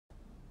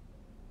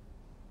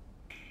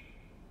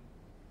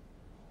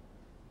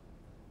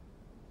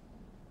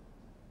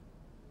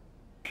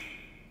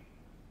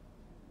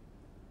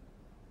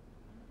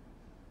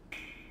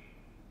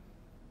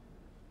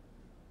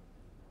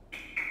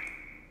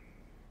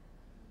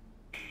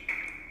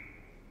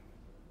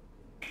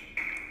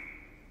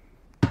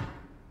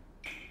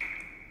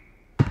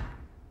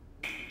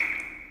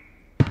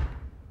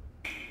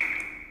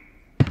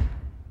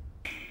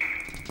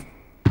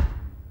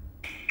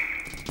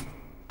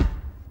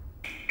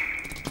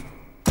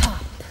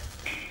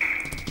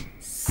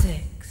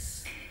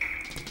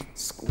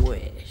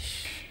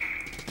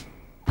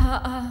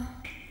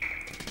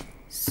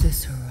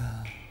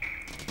Cicero.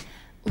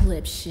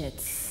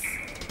 Lipschitz.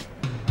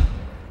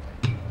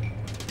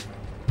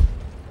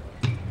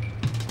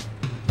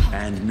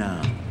 And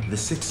now, the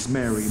 6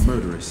 merry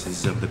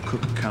murderesses of the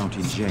Cook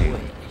County Jail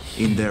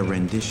in their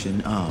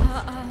rendition of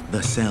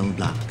the Cell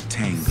Block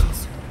Tango.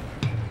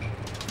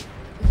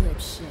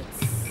 Lipschitz.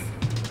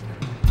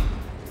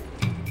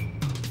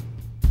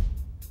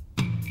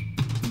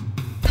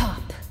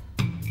 Pop.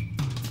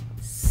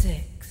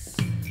 6.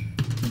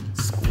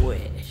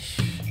 Squish.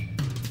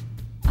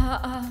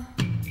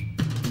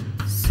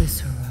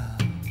 Cicero.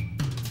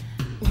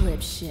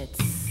 Lipschitz.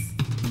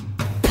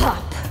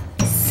 Pop.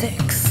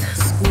 6.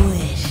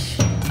 Squish.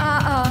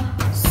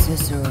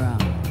 Cicero.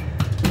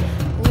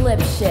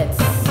 Lipschitz.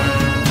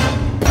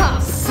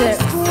 Pop. 6.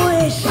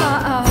 Squish.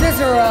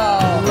 Cicero.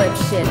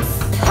 Lipschitz.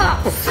 Pop.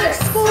 6.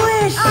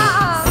 Squish.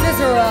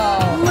 Cicero.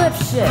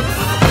 Lipschitz.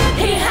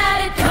 He had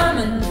it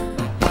coming.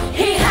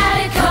 He had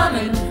it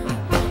coming.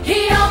 He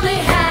only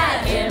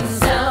had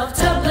himself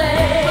to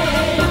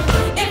blame.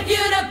 If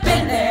you'd have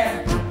been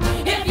there,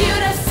 if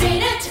you'd have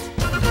seen it,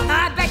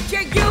 I bet you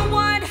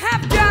would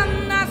have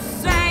done the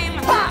same.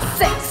 Pop.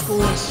 6.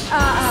 Squish.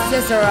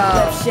 Cicero.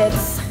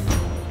 Lipschitz.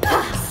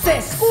 Pop.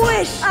 6.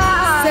 Squish.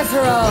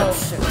 Cicero.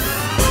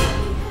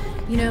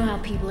 You know how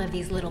people have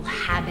these little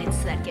habits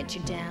that get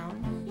you down?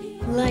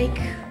 Like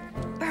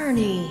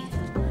Bernie.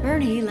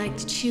 Bernie liked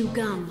to chew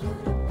gum.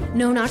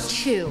 No, not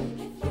chew.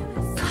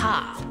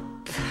 Pop.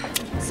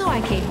 So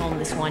I came home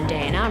this one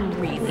day and I'm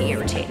really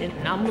irritated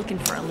and I'm looking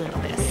for a little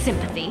bit of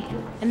sympathy.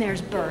 And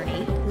there's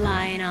Bernie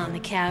lying on the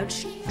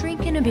couch,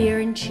 drinking a beer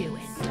and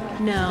chewing.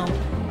 No,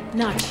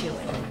 not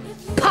chewing.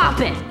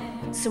 Popping!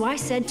 So I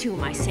said to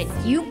him, I said,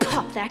 you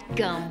pop that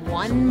gum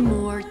one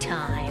more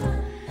time.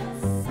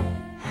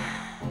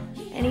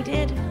 And he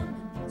did.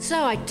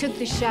 So I took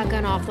the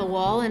shotgun off the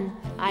wall and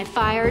I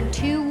fired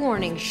 2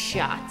 warning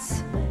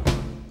shots.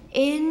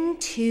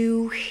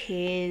 Into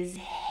his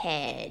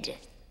head.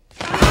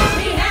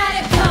 he had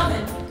it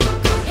coming.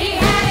 He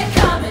had it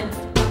coming.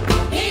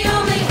 He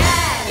only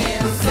had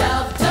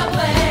himself to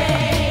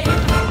blame.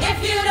 If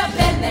you'd have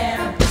been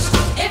there,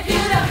 if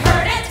you'd have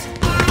heard it,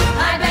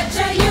 I bet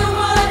you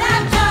would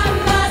have done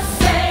the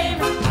same.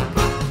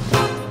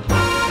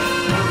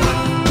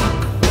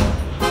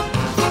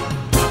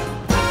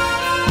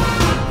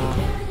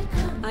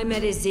 I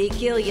met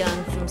Ezekiel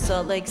Young from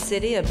Salt Lake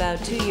City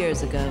about 2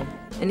 years ago,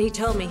 and he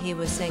told me he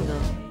was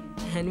single,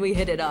 and we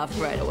hit it off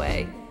right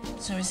away.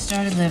 So we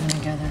started living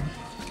together.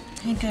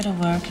 He'd go to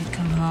work, he'd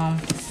come home,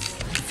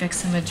 I'd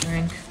fix him a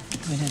drink,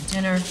 we'd have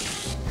dinner.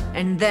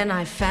 And then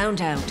I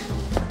found out.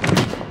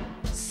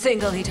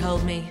 Single, he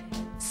told me.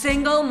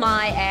 Single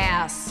my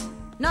ass.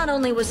 Not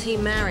only was he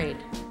married,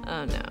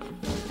 oh no,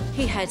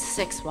 he had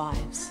 6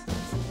 wives.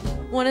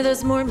 One of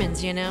those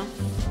Mormons, you know?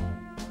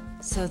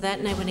 So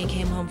that night when he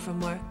came home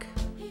from work,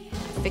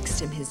 I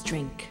fixed him his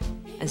drink,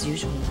 as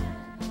usual.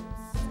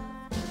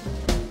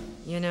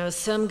 You know,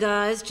 some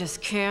guys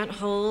just can't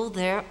hold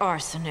their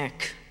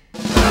arsenic.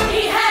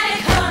 He had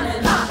it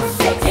coming.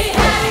 He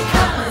had it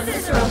coming.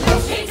 Cicero,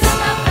 he took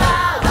a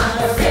vow on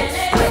a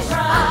renegade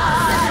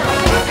trial.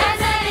 And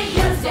then he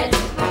used it.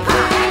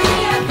 And he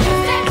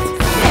abused it.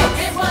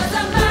 It was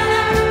a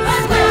murder,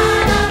 but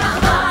not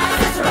by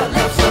Cicero.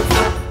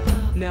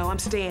 Now I'm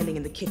standing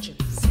in the kitchen,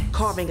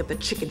 carving up the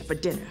chicken for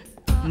dinner,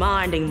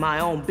 minding my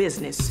own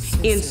business.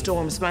 In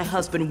storms my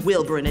husband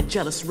Wilbur in a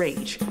jealous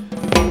rage.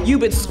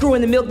 "You've been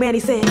screwing the milkman," he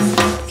says.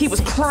 He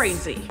was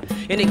crazy,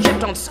 and he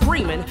kept on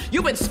screaming,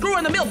 "You've been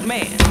screwing the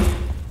milkman."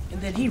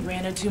 And then he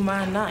ran into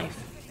my knife.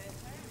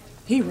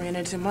 He ran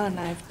into my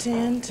knife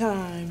 10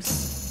 times.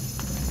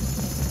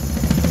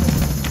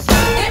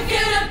 If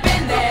you'd have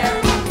been there,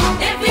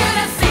 if you'd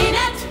have seen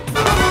it,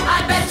 I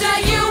bet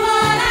you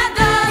would have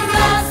done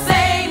the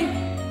same.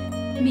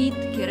 Мід,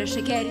 кире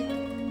шекері,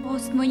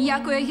 ост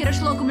моньякою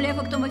гірешлоком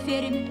лефак тому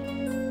ферімі,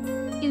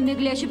 ін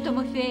меглечіп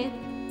тому феє,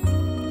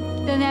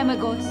 денеме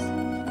гос,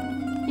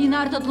 ін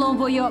артотлом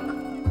войок,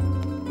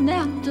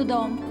 не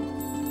тудом.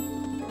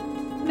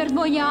 Мерт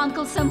моня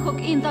анкл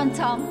самхок ін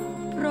танцам,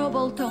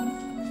 проболтом,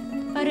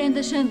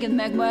 аренда шенген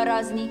мег моя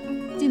разні,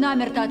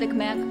 динамер татек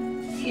мег.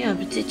 Yeah,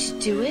 but did you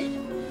do it?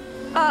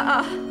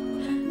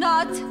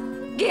 Not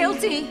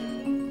guilty.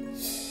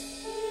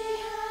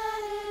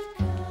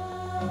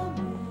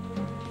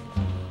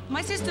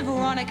 My sister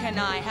Veronica and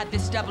I had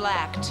this double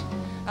act,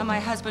 and my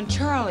husband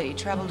Charlie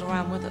traveled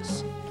around with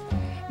us.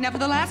 Now, for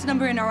the last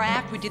number in our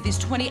act, we did these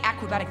 20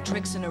 acrobatic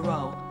tricks in a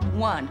row.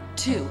 1,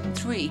 2,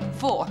 3,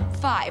 4,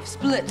 5,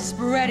 splits,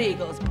 spread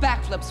eagles,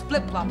 backflips,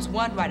 flip-flops,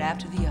 one right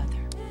after the other.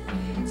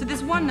 So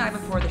this one night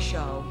before the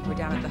show, we're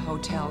down at the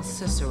Hotel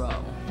Cicero.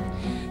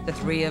 The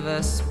 3 of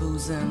us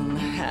boozing,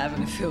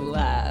 having a few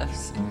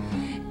laughs.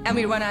 And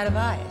we run out of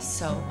ice,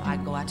 so I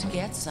go out to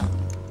get some.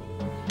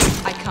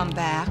 I come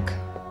back,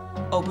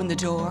 open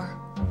the door,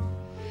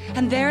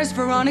 and there's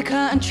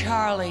Veronica and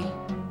Charlie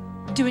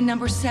doing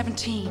number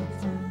 17,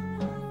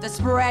 the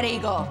spread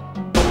eagle.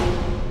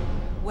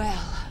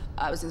 Well,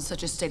 I was in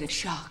such a state of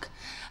shock,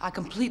 I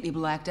completely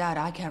blacked out.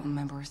 I can't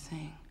remember a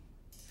thing.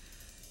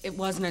 It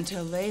wasn't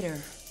until later,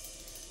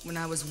 when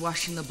I was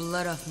washing the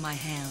blood off my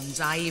hands,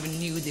 I even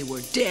knew they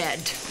were dead.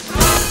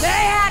 They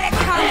had it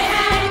coming! They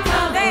had it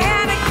coming! They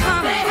had it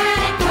coming! They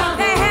had it coming!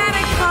 They had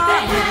it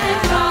coming! They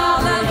had it all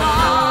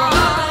along!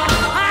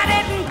 I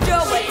didn't do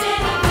it,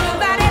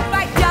 but if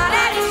I'd done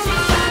it,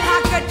 how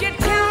could you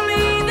tell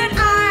me that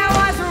I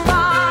was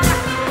wrong?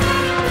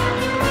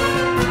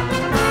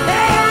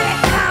 They had it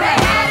coming! They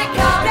had it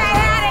coming! They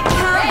had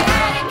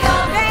it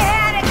coming! They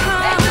had it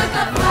coming! They took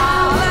the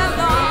fall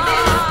along!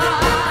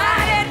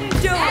 I didn't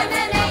do it,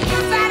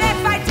 but if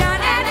I'd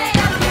done it,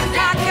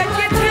 how could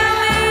you tell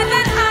me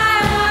that I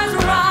was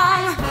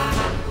wrong?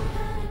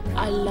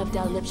 I loved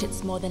Al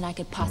Lipschitz more than I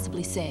could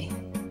possibly say.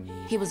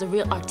 He was a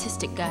real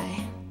artistic guy.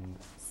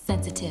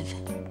 Sensitive.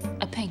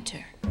 A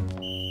painter.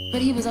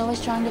 But he was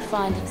always trying to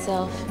find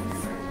himself.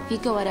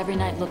 He'd go out every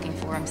night looking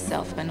for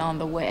himself, and on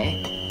the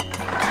way,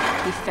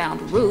 he found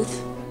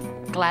Ruth,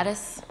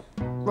 Gladys,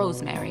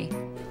 Rosemary,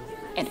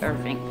 and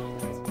Irving.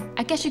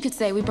 I guess you could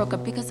say we broke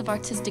up because of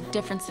artistic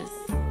differences.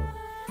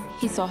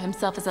 He saw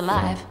himself as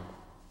alive,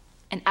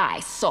 and I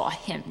saw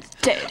him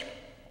dead.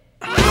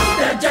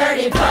 The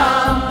dirty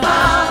bum,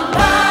 bum,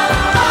 bum,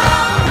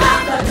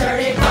 bum, the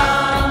dirty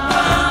bum,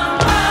 bum,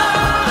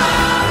 bum,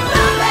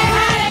 bum. They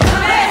had it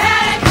coming, they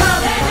had it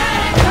coming,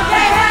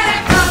 they had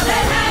it coming,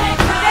 they had it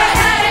coming, they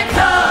had it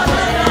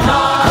coming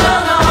all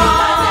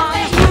along.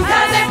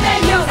 Because if they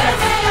use us,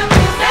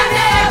 and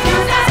they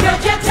abuse us,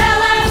 could you tell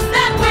us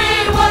that we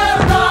were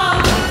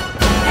wrong?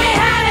 He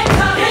had it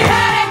coming, he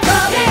had it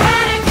coming, he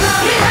had it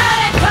coming, he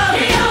had it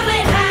coming. He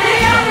only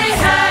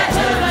had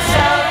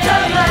himself to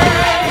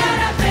blame.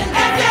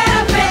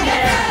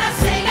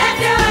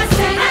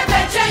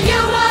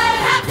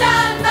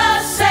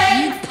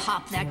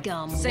 That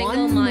gum Single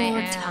one my more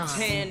ass. time.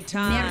 10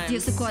 times. Мерти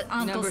с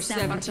Uncle Number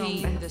Sam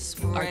 17, the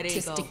spread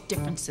Artistic eagle.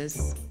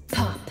 differences.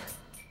 Pop.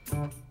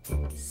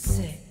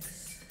 6.